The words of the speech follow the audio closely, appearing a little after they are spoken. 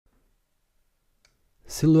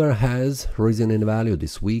Silver has risen in value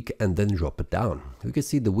this week and then dropped down. You can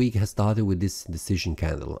see the week has started with this decision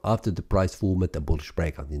candle. After the price formed a bullish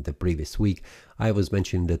breakout in the previous week, I was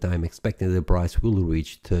mentioning that I'm expecting the price will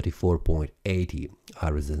reach 34.80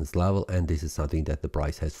 resistance level, and this is something that the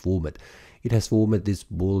price has formed. It has formed this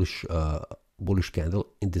bullish candle,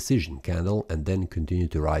 indecision candle, and then continue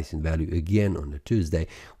to rise in value again on a Tuesday,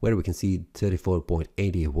 where we can see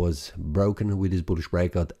 34.80 was broken with this bullish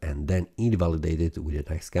breakout and then invalidated with the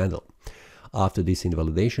next candle. After this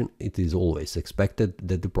invalidation, it is always expected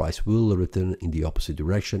that the price will return in the opposite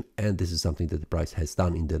direction, and this is something that the price has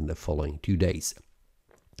done in the following 2 days.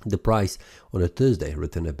 The price on a Thursday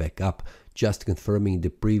returned back up, just confirming the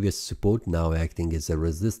previous support, now acting as a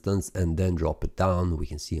resistance, and then drop it down. We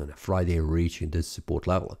can see on a Friday reaching this support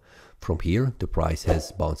level. From here, the price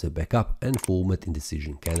has bounced back up and formed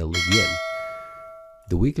indecision candle again.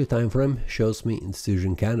 The weekly time frame shows me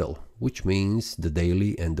indecision candle, which means the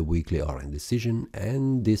daily and the weekly are indecision,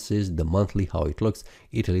 and this is the monthly how it looks.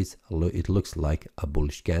 It looks like a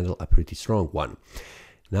bullish candle, a pretty strong one.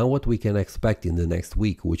 Now what we can expect in the next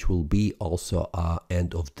week, which will be also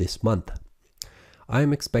end of this month. I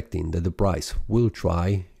am expecting that the price will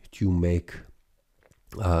try to make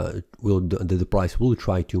a return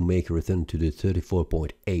to the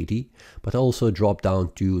 34.80, but also drop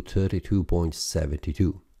down to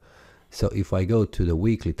 32.72. So if I go to the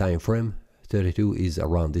weekly time frame, 32 is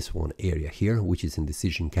around this one area here, which is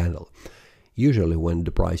indecision candle. Usually when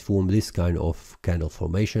the price forms this kind of candle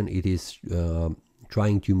formation, it is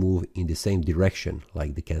trying to move in the same direction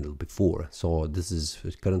like the candle before. So this is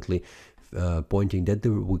currently pointing that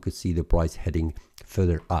we could see the price heading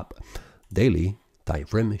further up. Daily time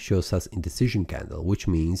frame shows us indecision candle, which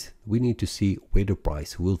means we need to see where the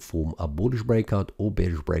price will form a bullish breakout or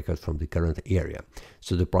bearish breakout from the current area.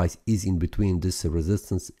 So the price is in between this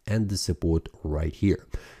resistance and the support right here.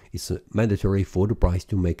 It's mandatory for the price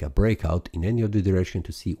to make a breakout in any other direction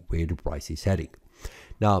to see where the price is heading.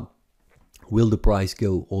 Now, will the price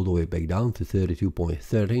go all the way back down to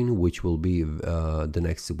 32.13, which will be the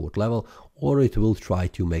next support level, or it will try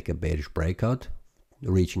to make a bearish breakout,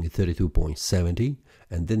 reaching 32.70,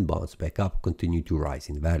 and then bounce back up, continue to rise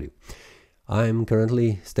in value? I'm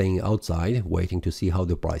currently staying outside, waiting to see how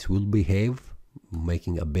the price will behave,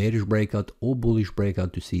 making a bearish breakout or bullish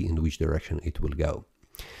breakout to see in which direction it will go.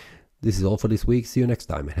 This is all for this week. See you next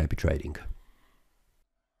time and happy trading.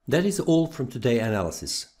 That is all from today's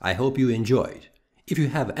analysis. I hope you enjoyed. If you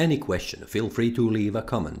have any question, feel free to leave a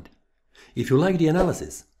comment. If you like the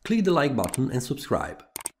analysis, click the like button and subscribe.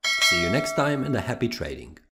 See you next time and a happy trading.